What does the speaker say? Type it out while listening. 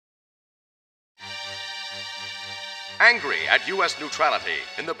Angry at U.S. neutrality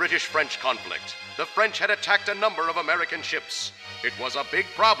in the British-French conflict, the French had attacked a number of American ships. It was a big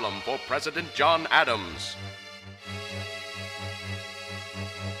problem for President John Adams.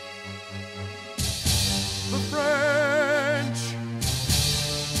 The French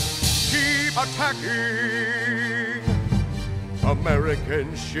keep attacking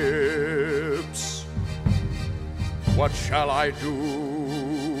American ships. What shall I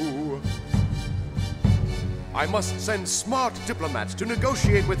do? I must send smart diplomats to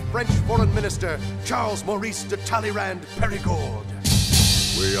negotiate with French Foreign Minister Charles Maurice de Talleyrand Perigord.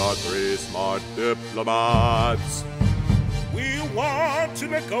 We are three smart diplomats. We want to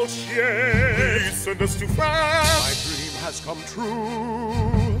negotiate. Please send us to France. My dream has come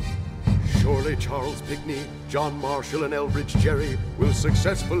true. Surely Charles Pickney, John Marshall, and Elbridge Gerry will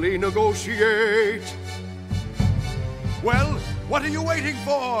successfully negotiate. Well, what are you waiting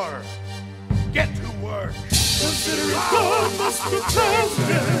for? Get to work. Considering God, Mr.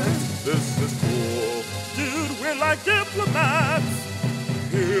 President. This is cool. Dude, we're like diplomats.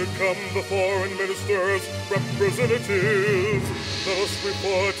 Here come the foreign minister's representatives. Let us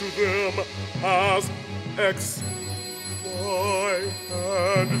report to them as X, Y,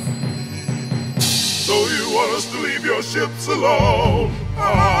 and Z. So you want us to leave your ships alone?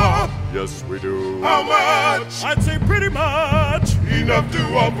 Yes, we do. How much? I'd say pretty much. Enough to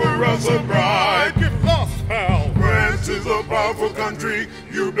offer us a bribe. Get lost, pal. France is a powerful country.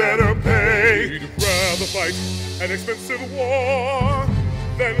 You better pay. We'd rather fight an expensive war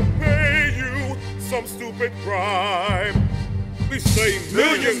than pay you some stupid crime. We say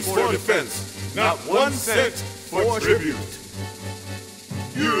Millions for defense, not 1 cent for tribute.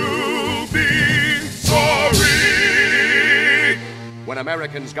 You'll be sorry. When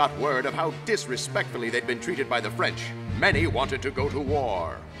Americans got word of how disrespectfully they'd been treated by the French, many wanted to go to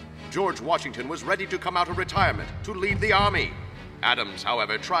war. George Washington was ready to come out of retirement to lead the army. Adams,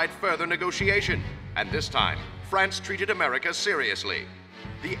 however, tried further negotiation, and this time, France treated America seriously.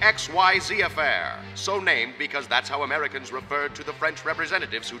 The XYZ Affair, so named because that's how Americans referred to the French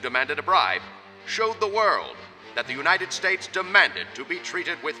representatives who demanded a bribe, showed the world that the United States demanded to be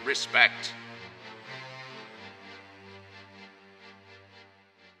treated with respect.